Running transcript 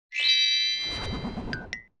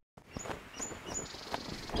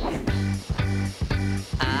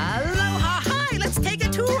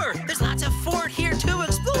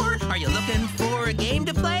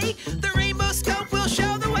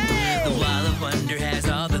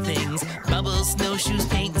snowshoes,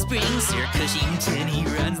 paint, and springs. Sir Cushington, he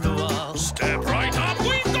runs the wall. Step right up,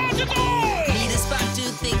 we've got it all! Need a spot to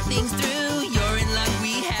think things through. You're in luck,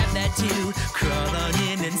 we have that too. Crawl on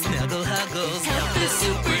in and snuggle huggles. Help the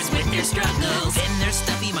supers with their struggles. And their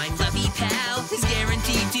Stuffy, my fluffy pal, is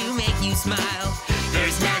guaranteed to make you smile.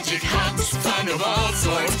 There's magic hugs, fun of all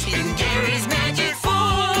sorts, in Gary's Magic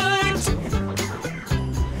Fort.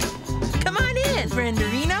 Come on in,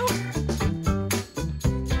 Frienderino.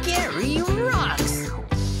 Gary rocks.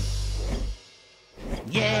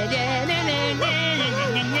 Yeah, yeah, yeah, yeah,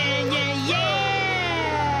 yeah, yeah,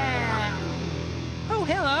 yeah. Oh,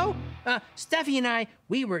 hello. Stuffy and I,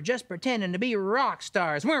 we were just pretending to be rock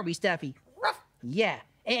stars, weren't we, Stuffy? Yeah.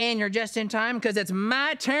 And you're just in time because it's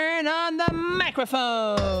my turn on the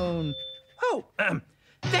microphone. Oh,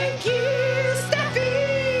 thank you, Stuffy!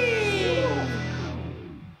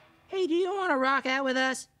 Hey, do you want to rock out with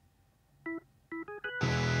us?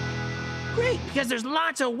 Great, because there's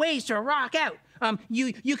lots of ways to rock out.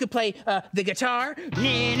 You could play the guitar,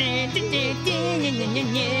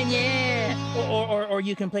 or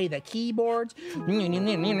you can play the keyboards,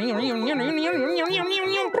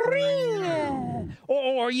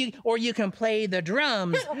 or you can play the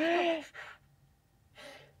drums.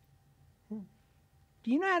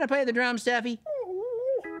 Do you know how to play the drums, Stuffy?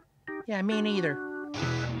 Yeah, me neither.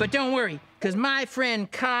 But don't worry, because my friend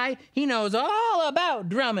Kai, he knows all about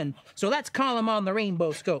drumming. So let's call him on the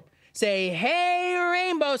rainbow scope. Say, hey,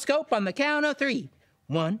 rainbow scope, on the count of 3.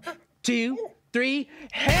 1, 2, 3.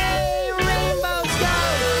 Hey, rainbow scope!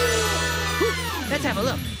 Let's have a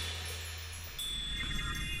look.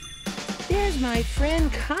 There's my friend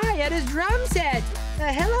Kai at his drum set.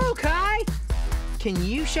 Hello, Kai. Can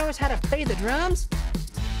you show us how to play the drums?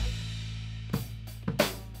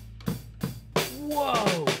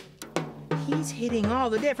 Whoa! He's hitting all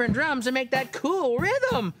the different drums to make that cool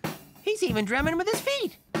rhythm. He's even drumming with his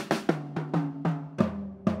feet.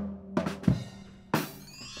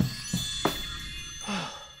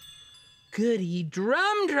 Goody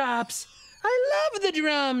drum drops. I love the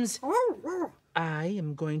drums. I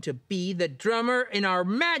am going to be the drummer in our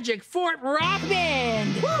Magic Fort rock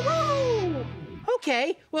band. Woo-hoo!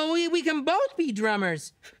 Okay, well, we can both be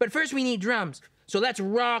drummers. But first we need drums. So let's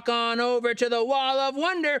rock on over to the Wall of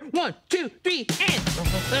Wonder. 1, 2, 3, and...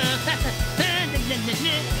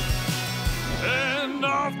 And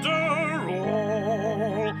after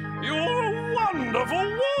all, you're a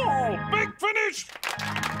wonderful wall. Big finish.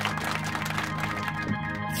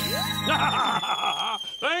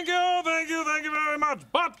 Thank you very much.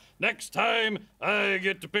 But next time, I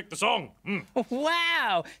get to pick the song.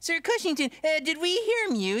 Wow, Sir Cushington, did we hear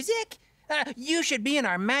music? You should be in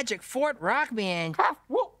our Magic Fort rock band.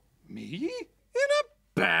 What? Me? In a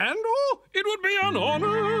band? Oh, it would be an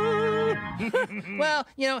honor. Well,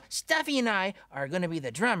 you know, Stuffy and I are going to be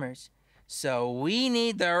the drummers, so we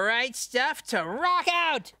need the right stuff to rock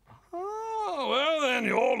out. Oh, well, then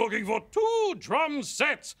you're looking for 2 drum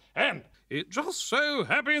sets, and it just so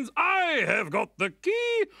happens I have got the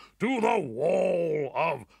key to the Wall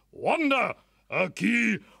of Wonder. A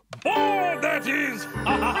key board, that is.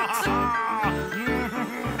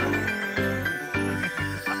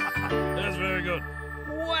 That's very good.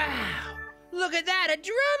 Wow, look at that, a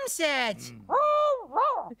drum set.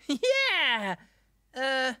 Yeah.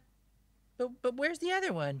 But where's the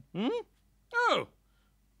other one? Oh.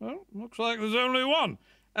 Well, looks like there's only one.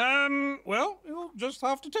 Well, you'll just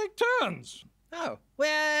have to take turns. Oh,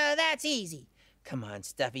 well, that's easy. Come on,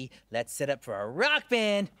 Stuffy, let's set up for a rock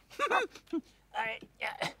band.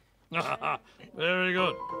 Very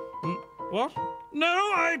good. What? No,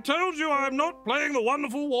 I told you I'm not playing the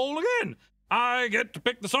wonderful wall again. I get to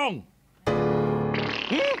pick the song.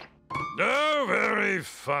 Oh, very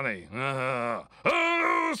funny. Oh,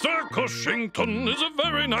 Sir Cushington is a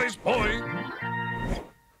very nice boy.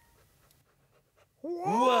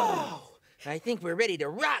 Whoa! I think we're ready to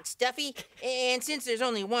rock, Stuffy. And since there's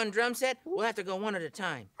only one drum set, we'll have to go one at a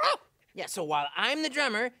time. Yeah, so while I'm the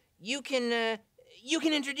drummer, you can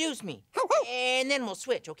introduce me. And then we'll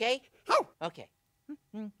switch, okay? Okay.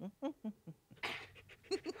 1,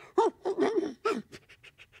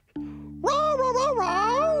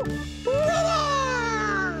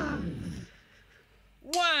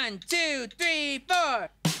 2, 3, 4.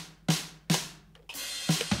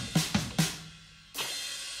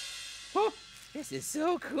 Oh, this is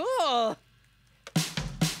so cool.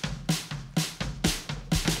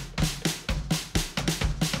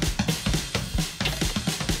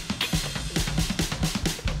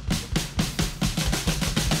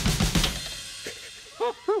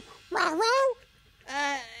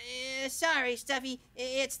 Sorry, Stuffy.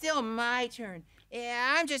 It's still my turn.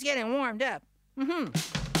 I'm just getting warmed up. Foot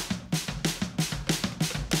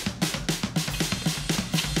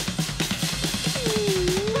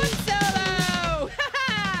solo!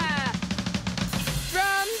 Ha-ha!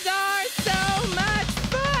 Drums are so much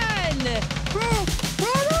fun!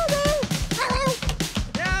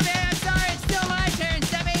 No, man, I'm sorry. It's still my turn,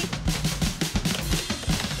 Stuffy.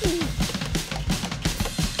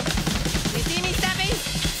 You see me, Stuffy?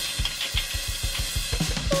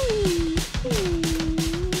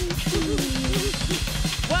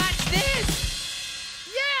 Watch this!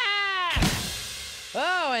 Yeah!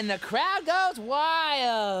 Oh, and the crowd goes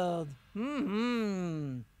wild.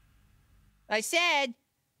 I said,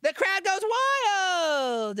 the crowd goes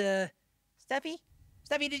wild. Stuffy?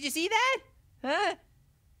 Stuffy, did you see that? Huh?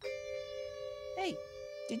 Hey,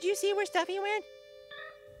 did you see where Stuffy went?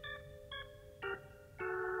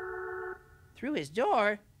 Through his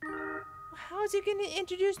door? How is he going to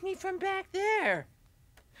introduce me from back there?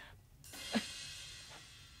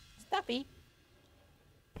 Stuffy?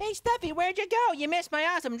 Hey, Stuffy, where'd you go? You missed my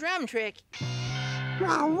awesome drum trick.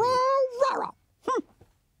 What?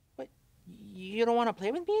 You don't want to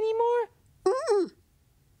play with me anymore?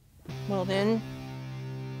 Well, then,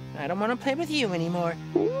 I don't want to play with you anymore.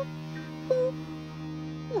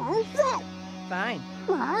 Fine.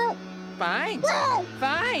 Fine.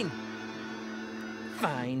 Fine.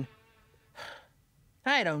 Fine.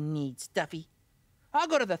 I don't need Stuffy. I'll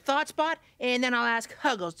go to the thought spot, and then I'll ask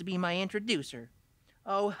Huggles to be my introducer.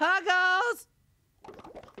 Oh, Huggles!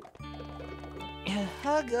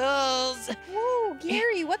 Huggles! Whoa,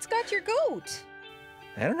 Gary, what's got your goat?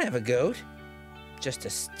 I don't have a goat. Just a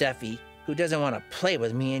Stuffy who doesn't want to play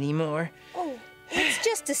with me anymore. Oh, it's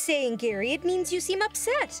just a saying, Gary. It means you seem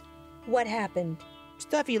upset. What happened?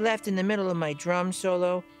 Stuffy left in the middle of my drum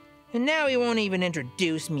solo, and now he won't even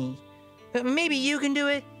introduce me. But maybe you can do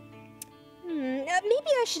it?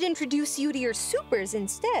 Maybe I should introduce you to your supers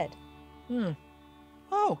instead.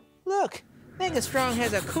 Oh, look. Mega Strong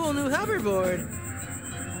has a cool new hoverboard.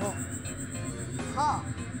 Oh.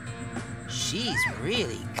 She's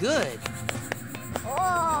really good.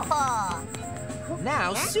 Oh.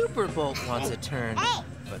 Now Super Bolt wants a turn, Hey.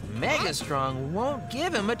 but Mega Strong won't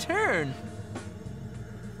give him a turn.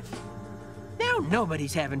 Now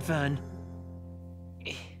nobody's having fun.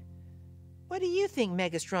 What do you think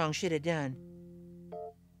Mega Strong should have done?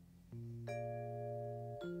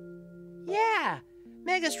 Yeah,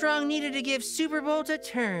 Mega Strong needed to give Super Bolt a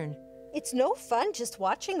turn. It's no fun just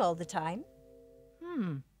watching all the time.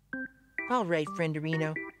 All right,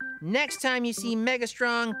 Frienderino. Next time you see Mega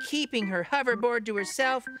Strong keeping her hoverboard to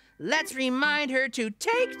herself, let's remind her to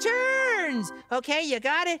take turns! Okay, you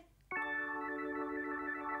got it?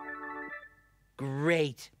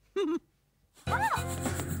 Great.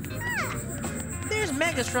 There's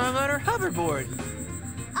Mega Strong on her hoverboard.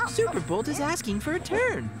 Super Bolt is asking for a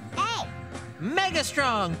turn. Hey. Mega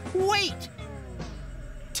Strong, wait!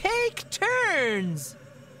 Take turns!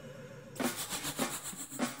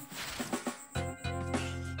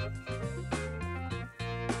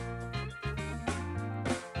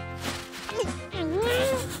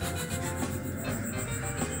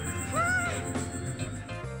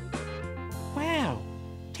 Wow,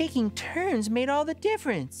 taking turns made all the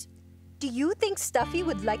difference. Do you think Stuffy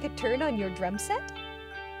would like a turn on your drum set?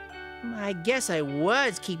 I guess I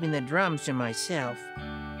was keeping the drums to myself.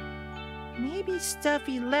 Maybe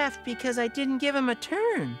Stuffy left because I didn't give him a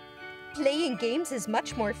turn. Playing games is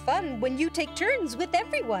much more fun when you take turns with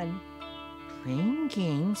everyone. Playing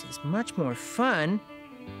games is much more fun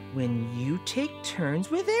when you take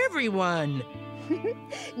turns with everyone.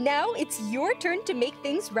 Now it's your turn to make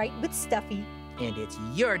things right with Stuffy. And it's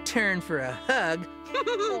your turn for a hug.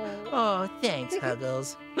 Oh, thanks,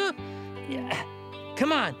 Huggles. Yeah.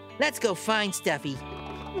 Come on, let's go find Stuffy.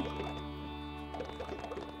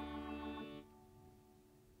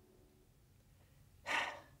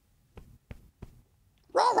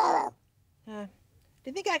 Do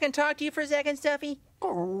you think I can talk to you for a second, Stuffy?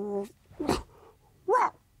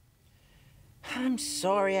 I'm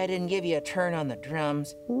sorry I didn't give you a turn on the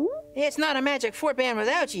drums. It's not a magic 4-band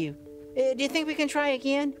without you. Do you think we can try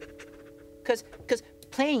again? Cause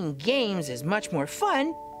playing games is much more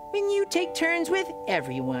fun when you take turns with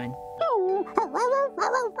everyone. Oh,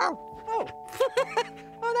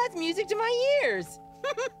 oh, that's music to my ears.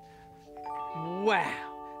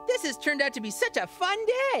 Wow, this has turned out to be such a fun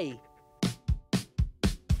day.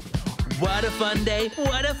 What a fun day,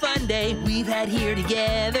 what a fun day we've had here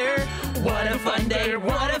together. What a fun day,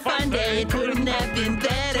 what a fun day, it couldn't have been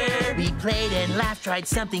better. We played and laughed, tried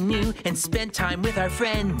something new, and spent time with our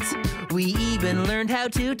friends. We even learned how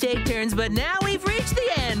to take turns, but now we've reached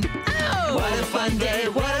the end. Oh! What a fun day,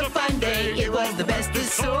 it was the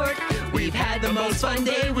the most fun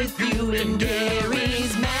day with you in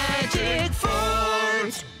Gary's Magic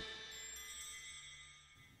Fort.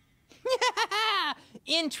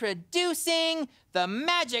 Introducing the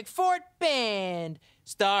Magic Fort Band,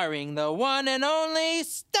 starring the one and only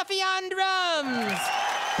Stuffy on drums.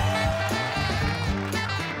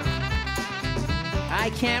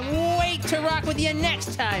 I can't wait to rock with you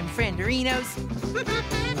next time, frienderinos.